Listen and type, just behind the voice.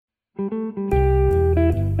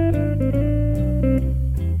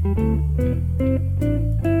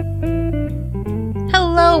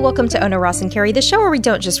Hello, welcome to Ona, Ross, and Carrie, the show where we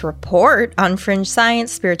don't just report on fringe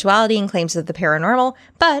science, spirituality, and claims of the paranormal,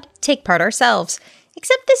 but take part ourselves.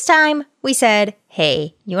 Except this time, we said,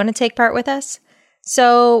 hey, you want to take part with us?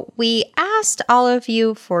 So we asked all of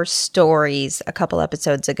you for stories a couple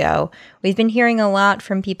episodes ago. We've been hearing a lot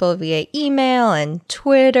from people via email and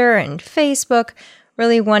Twitter and Facebook.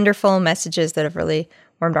 Really wonderful messages that have really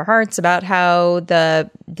warmed our hearts about how the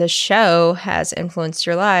show has influenced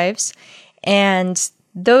your lives. And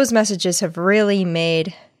those messages have really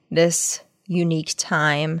made this unique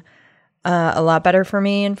time a lot better for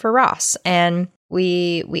me and for Ross. And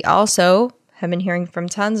we also have been hearing from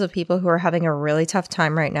tons of people who are having a really tough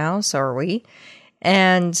time right now. So are we.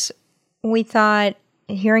 And we thought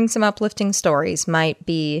hearing some uplifting stories might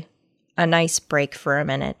be a nice break for a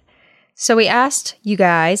minute. So we asked you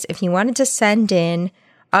guys if you wanted to send in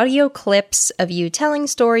audio clips of you telling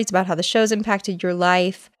stories about how the show's impacted your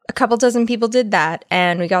life. A couple dozen people did that,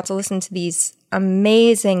 and we got to listen to these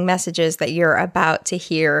amazing messages that you're about to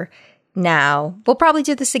hear now. We'll probably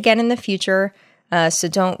do this again in the future, so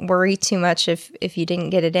don't worry too much if you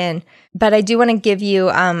didn't get it in. But I do want to give you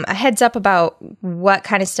a heads up about what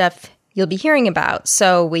kind of stuff you'll be hearing about.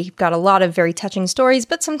 So we've got a lot of very touching stories,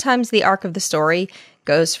 but sometimes the arc of the story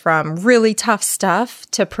goes from really tough stuff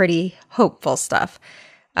to pretty hopeful stuff.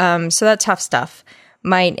 So that tough stuff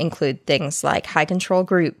might include things like high control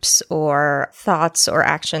groups or thoughts or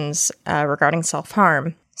actions regarding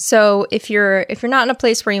self-harm. So if you're not in a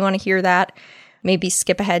place where you want to hear that, maybe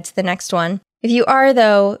skip ahead to the next one. If you are,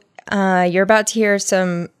 though, you're about to hear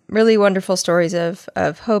some really wonderful stories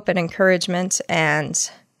of hope and encouragement and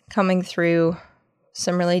coming through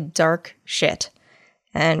some really dark shit.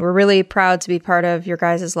 And we're really proud to be part of your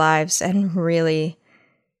guys' lives and really,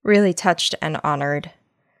 really touched and honored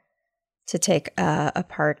to take a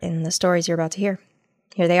part in the stories you're about to hear.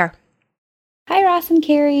 Here they are. Hi, Ross and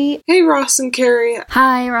Carrie. Hey, Ross and Carrie.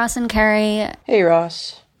 Hi, Ross and Carrie. Hey,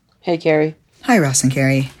 Ross. Hey, Carrie. Hi, Ross and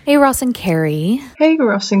Carrie. Hey, Ross and Carrie. Hey,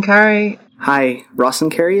 Ross and Carrie. Hi, Ross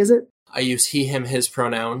and Carrie, is it? I use he, him, his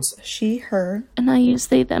pronouns. She, her. And I use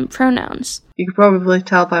they, them pronouns. You could probably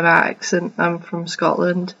tell by my accent I'm from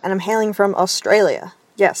Scotland. And I'm hailing from Australia.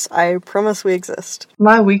 Yes, I promise we exist.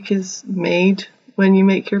 My week is made when you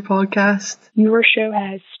make your podcast. Your show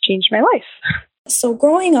has changed my life. So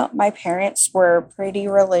growing up, my parents were pretty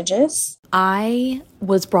religious. I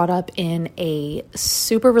was brought up in a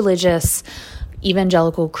super religious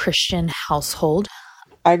evangelical Christian household.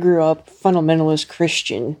 I grew up fundamentalist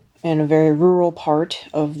Christian in a very rural part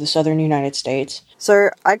of the southern United States.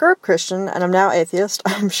 So I grew up Christian and I'm now atheist.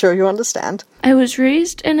 I'm sure you understand. I was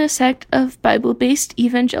raised in a sect of Bible-based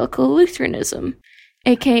evangelical Lutheranism,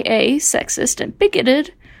 aka sexist and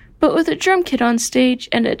bigoted, but with a drum kit on stage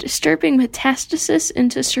and a disturbing metastasis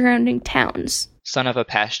into surrounding towns. Son of a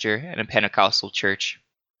pastor in a Pentecostal church.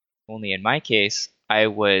 Only in my case, I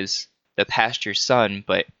was the pastor's son,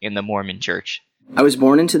 but in the Mormon church. I was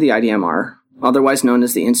born into the IDMR, otherwise known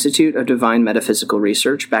as the Institute of Divine Metaphysical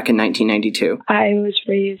Research, back in 1992. I was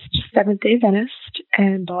raised Seventh-day Adventist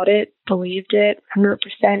and bought it, believed it, 100%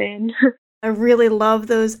 in. I really love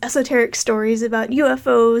those esoteric stories about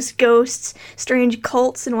UFOs, ghosts, strange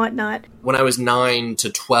cults, and whatnot. When I was 9 to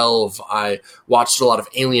 12, I watched a lot of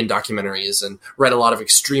alien documentaries and read a lot of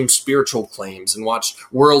extreme spiritual claims and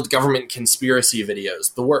watched world government conspiracy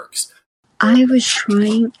videos, the works. I was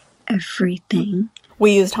trying everything.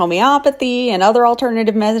 We used homeopathy and other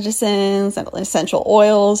alternative medicines and essential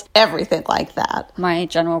oils, everything like that. My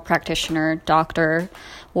general practitioner doctor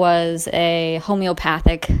was a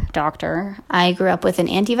homeopathic doctor. I grew up with an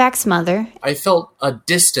anti-vax mother. I felt a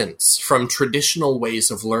distance from traditional ways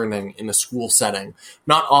of learning in a school setting,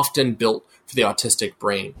 not often built for the autistic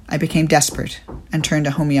brain. I became desperate and turned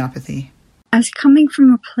to homeopathy. I was coming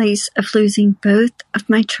from a place of losing both of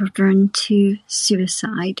my children to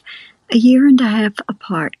suicide, a year and a half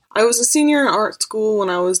apart. I was a senior in art school when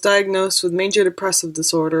I was diagnosed with major depressive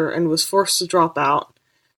disorder and was forced to drop out.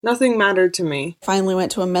 Nothing mattered to me. Finally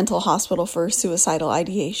went to a mental hospital for suicidal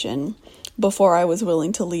ideation before I was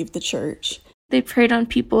willing to leave the church. They preyed on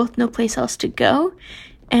people with no place else to go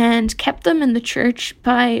and kept them in the church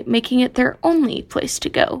by making it their only place to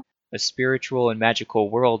go. A spiritual and magical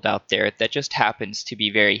world out there that just happens to be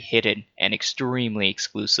very hidden and extremely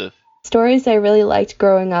exclusive. Stories I really liked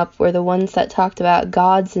growing up were the ones that talked about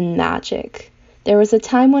gods and magic. There was a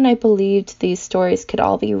time when I believed these stories could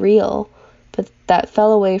all be real, but that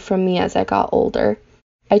fell away from me as I got older.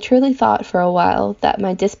 I truly thought for a while that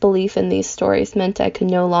my disbelief in these stories meant I could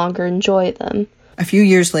no longer enjoy them. A few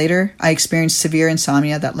years later, I experienced severe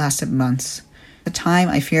insomnia that lasted months. At the time,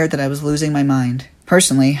 I feared that I was losing my mind.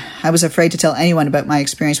 Personally, I was afraid to tell anyone about my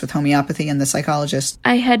experience with homeopathy and the psychologist.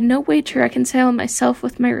 I had no way to reconcile myself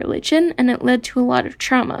with my religion, and it led to a lot of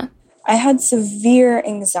trauma. I had severe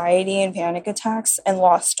anxiety and panic attacks and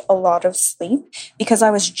lost a lot of sleep because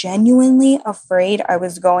I was genuinely afraid I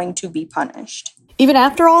was going to be punished. Even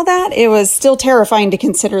after all that, it was still terrifying to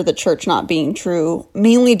consider the church not being true,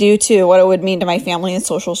 mainly due to what it would mean to my family and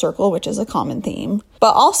social circle, which is a common theme,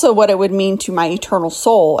 but also what it would mean to my eternal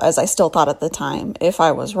soul, as I still thought at the time, if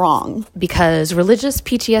I was wrong. Because religious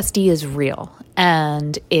PTSD is real,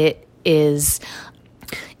 and it is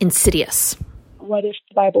insidious. What if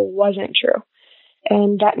the Bible wasn't true?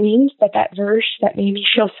 And that means that verse that made me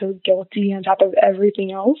feel so guilty on top of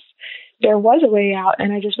everything else, there was a way out,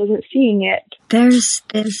 and I just wasn't seeing it. There's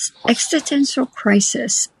this existential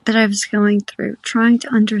crisis that I was going through, trying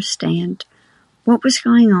to understand what was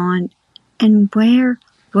going on and where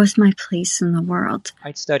was my place in the world.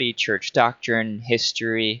 I'd studied church doctrine,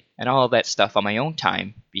 history, and all of that stuff on my own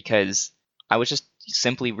time because I was just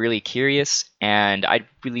simply really curious, and I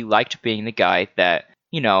really liked being the guy that,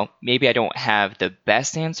 maybe I don't have the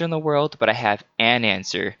best answer in the world, but I have an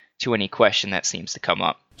answer to any question that seems to come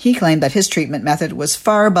up. He claimed that his treatment method was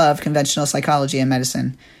far above conventional psychology and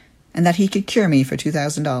medicine, and that he could cure me for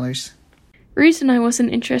 $2,000. Reason I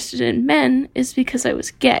wasn't interested in men is because I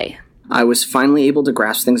was gay. I was finally able to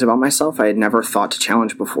grasp things about myself I had never thought to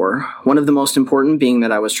challenge before, one of the most important being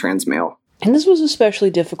that I was trans male. And this was especially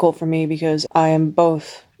difficult for me because I am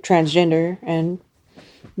both transgender and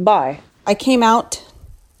bi. I came out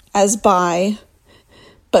as bi,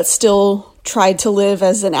 but still tried to live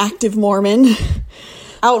as an active Mormon.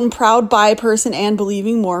 Out and proud bi person and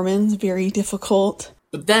believing Mormons, very difficult.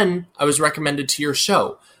 But then I was recommended to your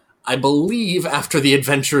show, I believe after the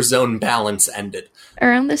Adventure Zone balance ended.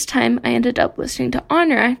 Around this time, I ended up listening to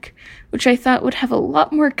OnRack, which I thought would have a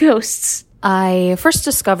lot more ghosts. I first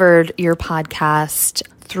discovered your podcast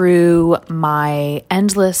through my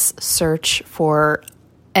endless search for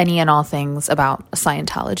any and all things about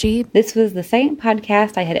Scientology. This was the second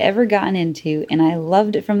podcast I had ever gotten into, and I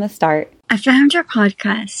loved it from the start. I found your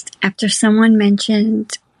podcast after someone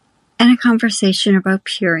mentioned in a conversation about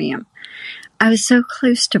Purium. I was so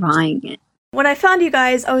close to buying it. When I found you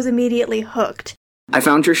guys, I was immediately hooked. I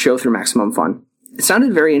found your show through Maximum Fun. It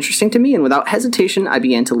sounded very interesting to me, and without hesitation, I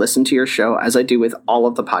began to listen to your show, as I do with all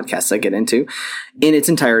of the podcasts I get into, in its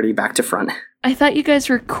entirety back to front. I thought you guys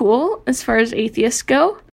were cool as far as atheists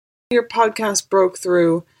go. Your podcast broke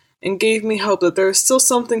through and gave me hope that there is still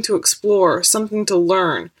something to explore, something to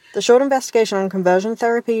learn. The short investigation on conversion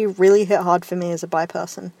therapy really hit hard for me as a bi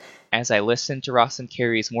person. As I listened to Ross and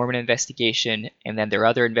Carrie's Mormon investigation and then their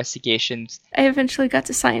other investigations, I eventually got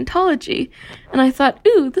to Scientology, and I thought,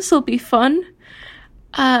 ooh, this'll be fun.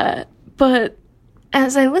 But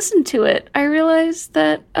as I listened to it, I realized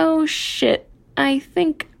that, oh shit, I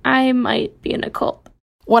think I might be in a cult.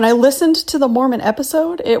 When I listened to the Mormon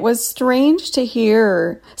episode, it was strange to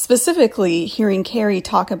hear, specifically hearing Carrie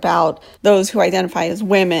talk about those who identify as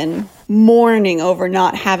women mourning over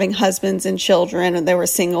not having husbands and children, and they were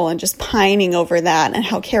single and just pining over that, and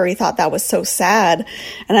how Carrie thought that was so sad.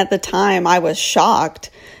 And at the time, I was shocked.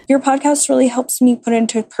 Your podcast really helps me put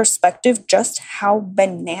into perspective just how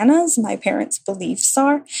bananas my parents' beliefs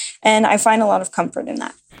are, and I find a lot of comfort in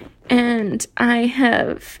that. And I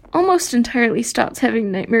have almost entirely stopped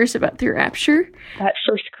having nightmares about the rapture. That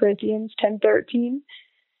 1 Corinthians 10:13,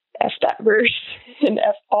 F that verse, and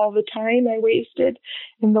F all the time I wasted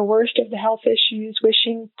in the worst of the health issues,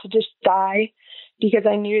 wishing to just die because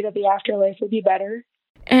I knew that the afterlife would be better.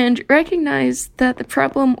 And recognized that the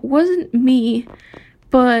problem wasn't me,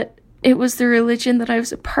 but it was the religion that I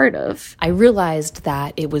was a part of. I realized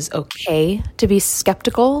that it was okay to be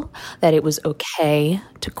skeptical, that it was okay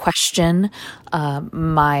to question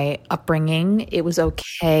my upbringing. It was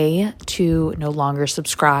okay to no longer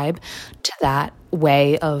subscribe to that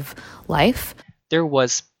way of life. There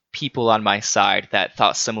was people on my side that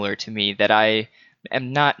thought similar to me, that I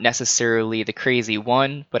am not necessarily the crazy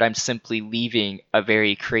one, but I'm simply leaving a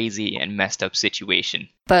very crazy and messed up situation.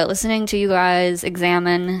 But listening to you guys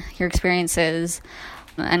examine your experiences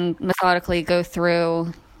and methodically go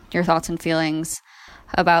through your thoughts and feelings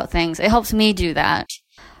about things, it helps me do that.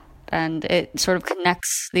 And it sort of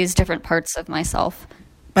connects these different parts of myself.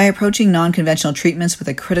 By approaching non-conventional treatments with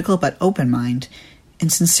a critical but open mind,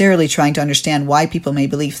 and sincerely trying to understand why people may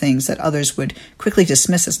believe things that others would quickly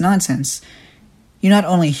dismiss as nonsense, you not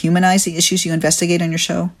only humanize the issues you investigate on your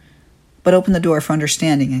show, but open the door for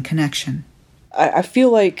understanding and connection. I feel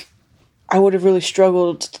like I would have really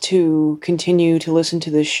struggled to continue to listen to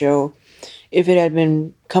this show if it had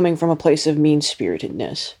been coming from a place of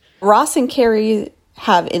mean-spiritedness. Ross and Carrie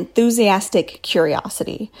have enthusiastic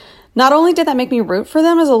curiosity. Not only did that make me root for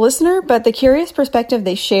them as a listener, but the curious perspective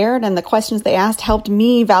they shared and the questions they asked helped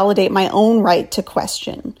me validate my own right to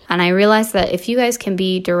question. And I realized that if you guys can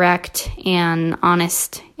be direct and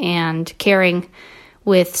honest and caring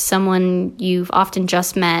with someone you've often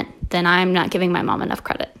just met, then I'm not giving my mom enough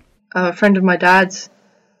credit. A friend of my dad's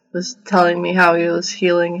was telling me how he was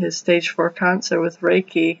healing his stage 4 cancer with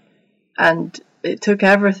Reiki, and it took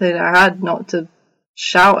everything I had not to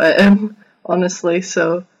shout at him, honestly,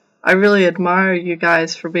 so I really admire you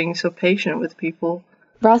guys for being so patient with people.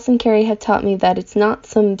 Ross and Carrie have taught me that it's not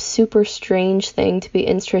some super strange thing to be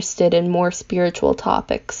interested in more spiritual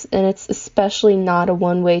topics, and it's especially not a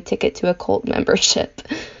one-way ticket to a cult membership.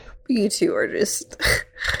 You two are just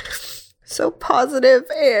so positive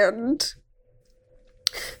and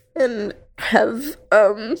have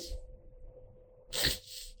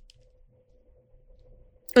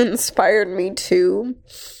inspired me to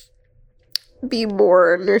be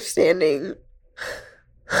more understanding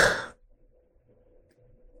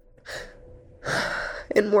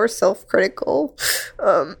and more self-critical.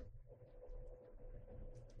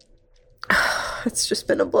 It's just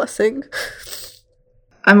been a blessing.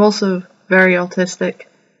 I'm also very autistic,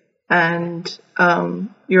 and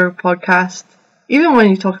your podcast, even when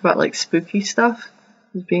you talk about like spooky stuff,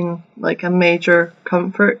 has been like a major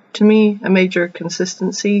comfort to me, a major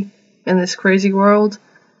consistency in this crazy world.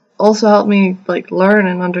 Also helped me like learn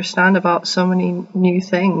and understand about so many new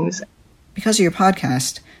things. Because of your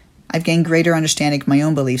podcast, I've gained greater understanding of my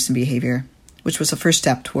own beliefs and behavior, which was the first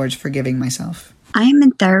step towards forgiving myself. I am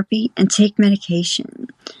in therapy and take medication.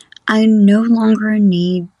 I no longer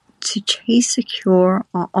need to chase a cure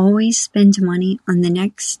or always spend money on the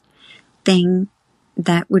next thing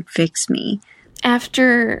that would fix me.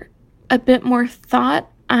 After a bit more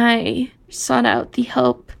thought, I sought out the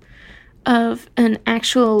help of an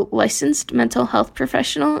actual licensed mental health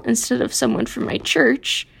professional instead of someone from my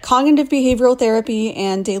church. Cognitive behavioral therapy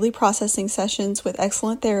and daily processing sessions with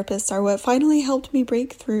excellent therapists are what finally helped me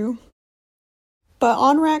break through. But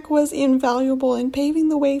ONRAC was invaluable in paving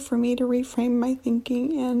the way for me to reframe my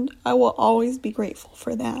thinking, and I will always be grateful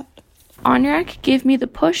for that. ONRAC gave me the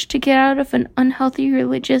push to get out of an unhealthy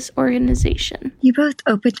religious organization. You both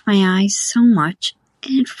opened my eyes so much,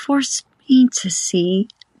 and it forced me to see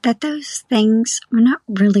that those things were not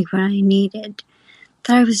really what I needed,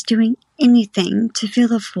 that I was doing anything to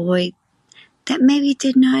fill a void that maybe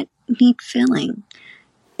did not need filling.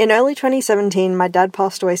 In early 2017, my dad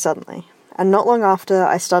passed away suddenly, and not long after,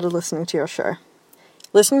 I started listening to your show.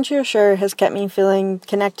 Listening to your show has kept me feeling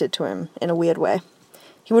connected to him in a weird way.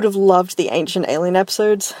 He would have loved the Ancient Alien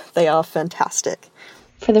episodes. They are fantastic.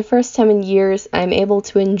 For the first time in years, I'm able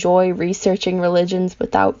to enjoy researching religions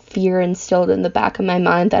without fear instilled in the back of my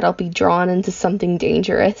mind that I'll be drawn into something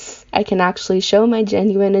dangerous. I can actually show my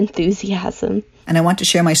genuine enthusiasm. And I want to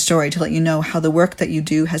share my story to let you know how the work that you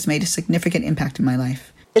do has made a significant impact in my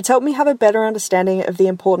life. It's helped me have a better understanding of the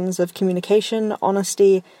importance of communication,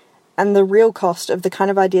 honesty, and the real cost of the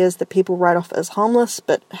kind of ideas that people write off as harmless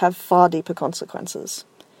but have far deeper consequences.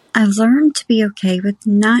 I've learned to be okay with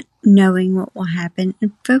not knowing what will happen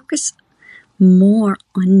and focus more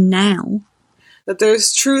on now. That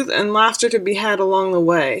there's truth and laughter to be had along the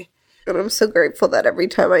way. And I'm so grateful that every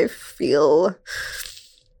time I feel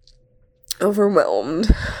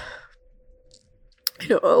overwhelmed,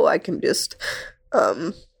 I can just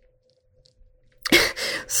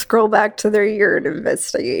scroll back to their year in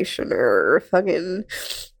investigation or fucking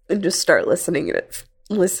and just start listening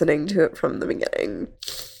to it from the beginning.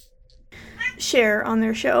 Share on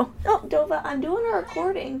their show. Oh, Dova, I'm doing a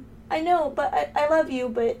recording. I know, but I love you,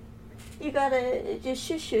 but you gotta just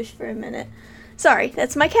shush for a minute. Sorry,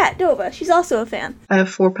 that's my cat, Dova. She's also a fan. I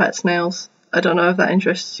have 4 pet snails. I don't know if that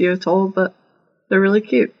interests you at all, but they're really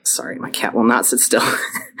cute. Sorry, my cat will not sit still.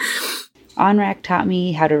 ONRAC taught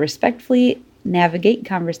me how to respectfully navigate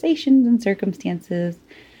conversations and circumstances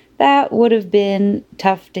that would have been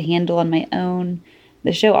tough to handle on my own.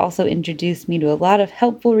 The show also introduced me to a lot of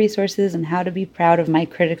helpful resources on how to be proud of my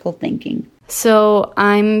critical thinking. So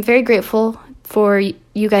I'm very grateful for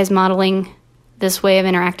you guys modeling this way of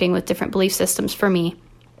interacting with different belief systems for me.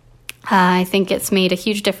 I think it's made a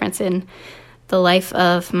huge difference in the life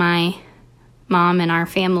of my mom and our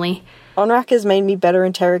family. ONRAC has made me better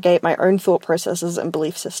interrogate my own thought processes and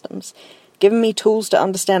belief systems, given me tools to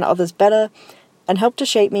understand others better, and helped to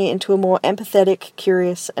shape me into a more empathetic,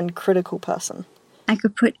 curious, and critical person. I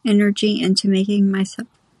could put energy into making myself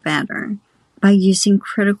better, by using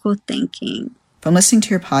critical thinking. From listening to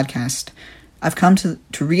your podcast, I've come to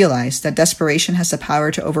realize that desperation has the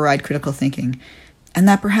power to override critical thinking, and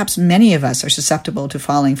that perhaps many of us are susceptible to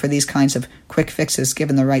falling for these kinds of quick fixes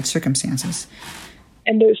given the right circumstances.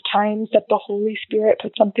 And those times that the Holy Spirit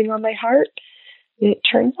put something on my heart, it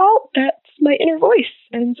turns out that's my inner voice,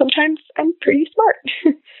 and sometimes I'm pretty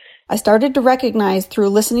smart. I started to recognize through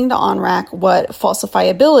listening to ONRAC what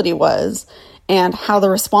falsifiability was, and how the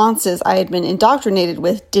responses I had been indoctrinated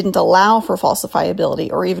with didn't allow for falsifiability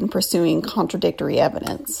or even pursuing contradictory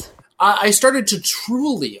evidence. I started to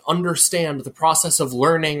truly understand the process of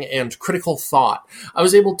learning and critical thought. I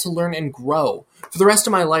was able to learn and grow. For the rest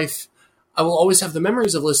of my life, I will always have the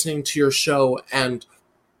memories of listening to your show and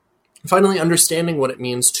finally understanding what it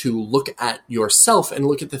means to look at yourself and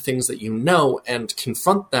look at the things that you know and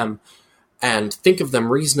confront them and think of them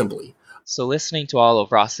reasonably. So listening to all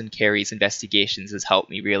of Ross and Carrie's investigations has helped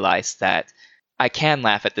me realize that I can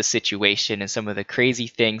laugh at the situation and some of the crazy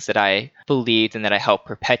things that I believed and that I helped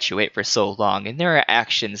perpetuate for so long. And there are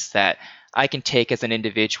actions that I can take as an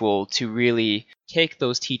individual to really take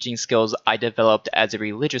those teaching skills I developed as a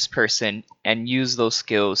religious person and use those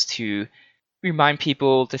skills to remind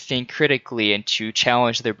people to think critically and to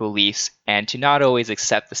challenge their beliefs and to not always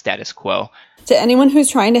accept the status quo. To anyone who's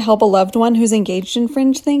trying to help a loved one who's engaged in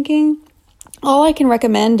fringe thinking, all I can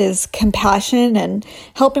recommend is compassion and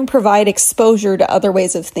helping provide exposure to other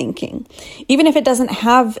ways of thinking. Even if it doesn't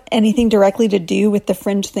have anything directly to do with the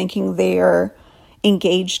fringe thinking they're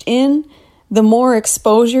engaged in, the more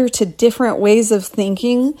exposure to different ways of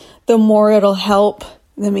thinking, the more it'll help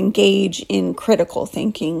them engage in critical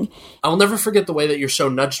thinking. I will never forget the way that your show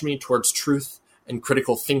nudged me towards truth and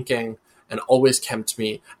critical thinking and always kept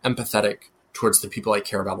me empathetic towards the people I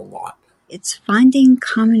care about a lot. It's finding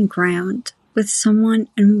common ground with someone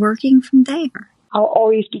and working from there. I'll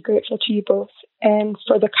always be grateful to you both and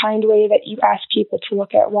for the kind way that you ask people to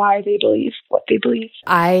look at why they believe what they believe.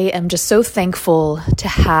 I am just so thankful to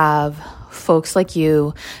have folks like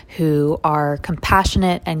you who are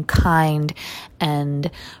compassionate and kind and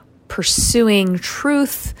pursuing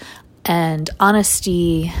truth and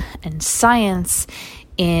honesty and science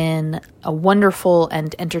in a wonderful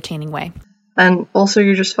and entertaining way. And also,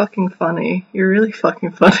 you're just fucking funny. You're really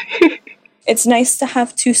fucking funny. It's nice to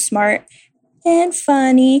have two smart and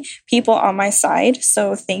funny people on my side,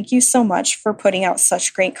 so thank you so much for putting out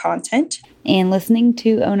such great content. And listening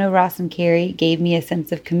to Ono, Ross, and Carrie gave me a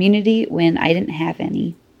sense of community when I didn't have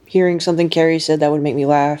any. Hearing something Carrie said that would make me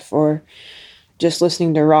laugh, or just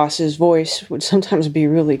listening to Ross's voice would sometimes be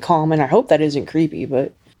really calm, and I hope that isn't creepy,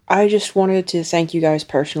 but I just wanted to thank you guys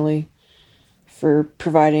personally for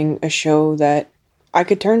providing a show that I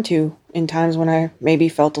could turn to in times when I maybe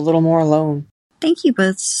felt a little more alone. Thank you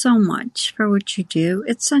both so much for what you do.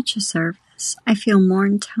 It's such a service. I feel more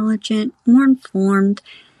intelligent, more informed,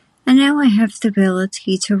 and now I have the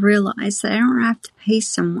ability to realize that I don't have to pay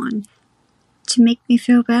someone to make me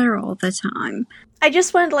feel better all the time. I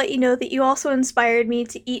just wanted to let you know that you also inspired me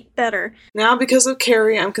to eat better. Now, because of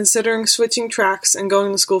Carrie, I'm considering switching tracks and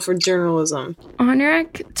going to school for journalism.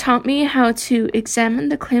 ONRAC taught me how to examine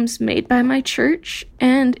the claims made by my church,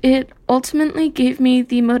 and it ultimately gave me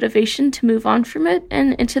the motivation to move on from it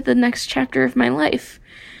and into the next chapter of my life,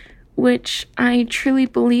 which I truly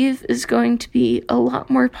believe is going to be a lot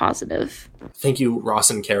more positive. Thank you,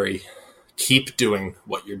 Ross and Carrie. Keep doing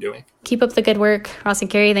what you're doing. Keep up the good work, Ross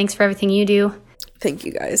and Carrie. Thanks for everything you do. Thank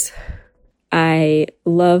you, guys. I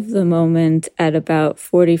love the moment at about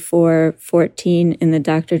 44:14 in the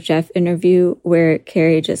Dr. Jeff interview where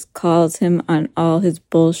Carrie just calls him on all his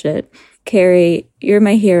bullshit. Carrie, you're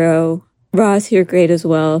my hero. Ross, you're great as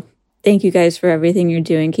well. Thank you guys for everything you're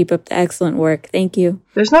doing. Keep up the excellent work. Thank you.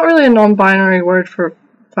 There's not really a non-binary word for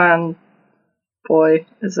fanboy,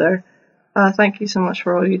 is there? Thank you so much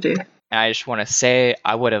for all you do. And I just want to say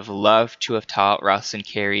I would have loved to have taught Ross and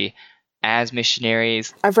Carrie as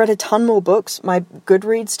missionaries. I've read a ton more books. My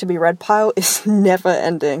Goodreads to be read pile is never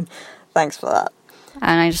ending. Thanks for that.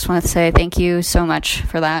 And I just want to say thank you so much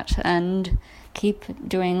for that, and keep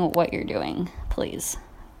doing what you're doing, please.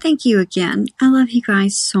 Thank you again. I love you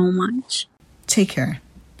guys so much. Take care,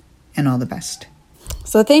 and all the best.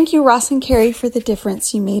 So thank you, Ross and Carrie, for the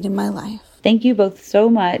difference you made in my life. Thank you both so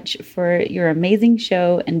much for your amazing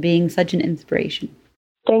show and being such an inspiration.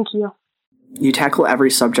 Thank you. You tackle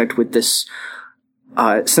every subject with this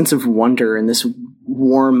sense of wonder and this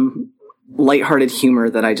warm, lighthearted humor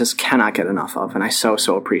that I just cannot get enough of, and I so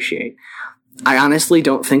appreciate. I honestly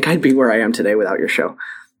don't think I'd be where I am today without your show.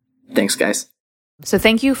 Thanks, guys. So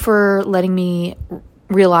thank you for letting me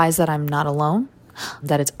realize that I'm not alone,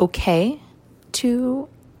 that it's okay to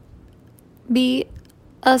be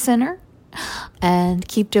a sinner and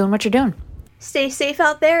keep doing what you're doing. Stay safe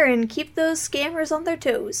out there and keep those scammers on their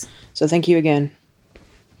toes. So thank you again.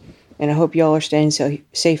 And I hope y'all are staying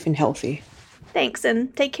safe and healthy. Thanks,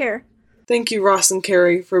 and take care. Thank you, Ross and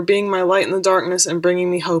Carrie, for being my light in the darkness and bringing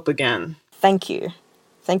me hope again. Thank you.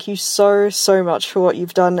 Thank you so much for what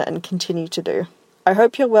you've done and continue to do. I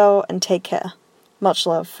hope you're well and take care. Much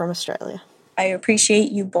love from Australia. I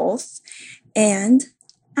appreciate you both. And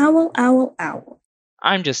owl, owl, owl.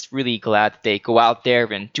 I'm just really glad that they go out there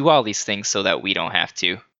and do all these things so that we don't have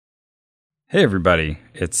to. Hey, everybody.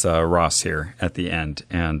 It's Ross here at the end.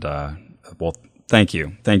 And, well, thank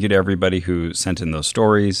you. Thank you to everybody who sent in those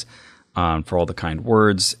stories, for all the kind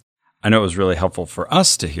words. I know it was really helpful for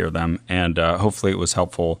us to hear them, and hopefully it was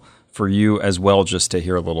helpful for you as well, just to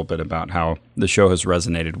hear a little bit about how the show has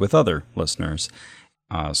resonated with other listeners.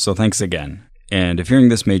 So thanks again. And if hearing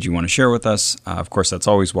this made you want to share with us, of course, that's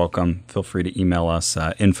always welcome. Feel free to email us,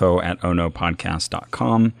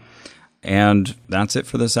 info@onopodcast.com. And that's it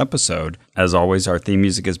for this episode. As always, our theme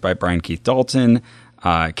music is by Brian Keith Dalton.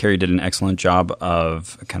 Carrie did an excellent job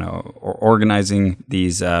of kind of organizing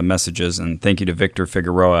these messages, and thank you to Victor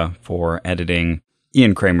Figueroa for editing.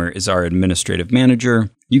 Ian Kramer is our administrative manager.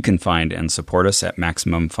 You can find and support us at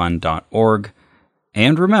MaximumFun.org.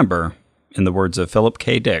 And remember, in the words of Philip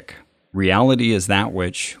K. Dick, reality is that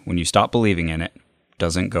which, when you stop believing in it,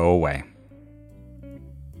 doesn't go away.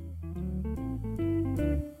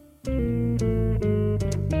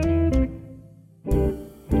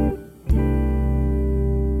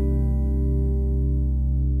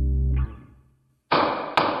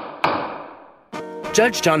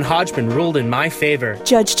 Judge John Hodgman ruled in my favor.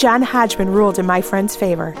 Judge John Hodgman ruled in my friend's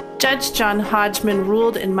favor. Judge John Hodgman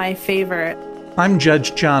ruled in my favor. I'm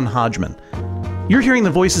Judge John Hodgman. You're hearing the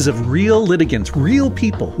voices of real litigants, real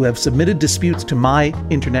people who have submitted disputes to my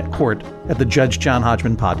internet court at the Judge John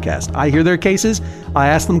Hodgman podcast. I hear their cases, I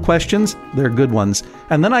ask them questions, they're good ones,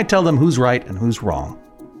 and then I tell them who's right and who's wrong.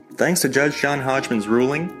 Thanks to Judge John Hodgman's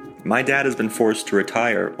ruling, my dad has been forced to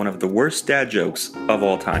retire one of the worst dad jokes of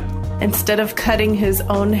all time. Instead of cutting his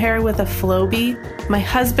own hair with a Flowbee, my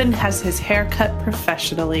husband has his hair cut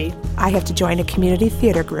professionally. I have to join a community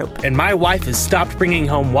theater group. And my wife has stopped bringing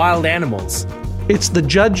home wild animals. It's the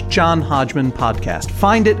Judge John Hodgman podcast.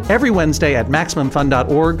 Find it every Wednesday at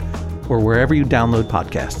MaximumFun.org or wherever you download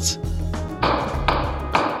podcasts.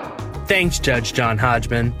 Thanks, Judge John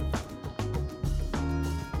Hodgman.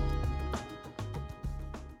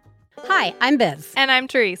 Hi, I'm Biz. And I'm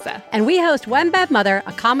Teresa. And we host One Bad Mother,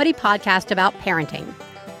 a comedy podcast about parenting.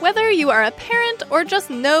 Whether you are a parent or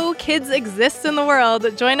just know kids exist in the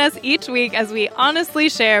world, join us each week as we honestly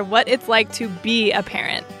share what it's like to be a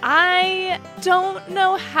parent. I don't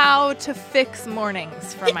know how to fix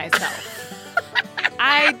mornings for myself.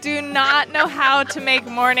 I do not know how to make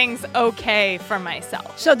mornings okay for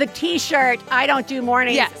myself. So the t-shirt, I don't do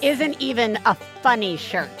mornings, isn't even a funny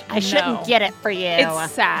shirt. I shouldn't get it for you.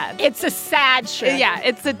 It's sad. It's a sad shirt. Yeah,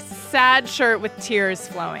 it's a sad shirt with tears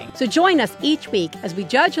flowing. So join us each week as we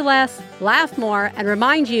judge less, laugh more, and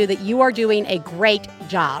remind you that you are doing a great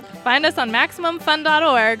job. Find us on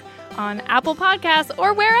MaximumFun.org, on Apple Podcasts,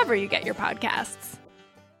 or wherever you get your podcasts.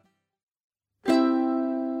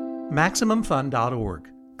 MaximumFun.org.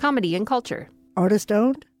 Comedy and culture. Artist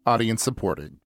owned. Audience supported.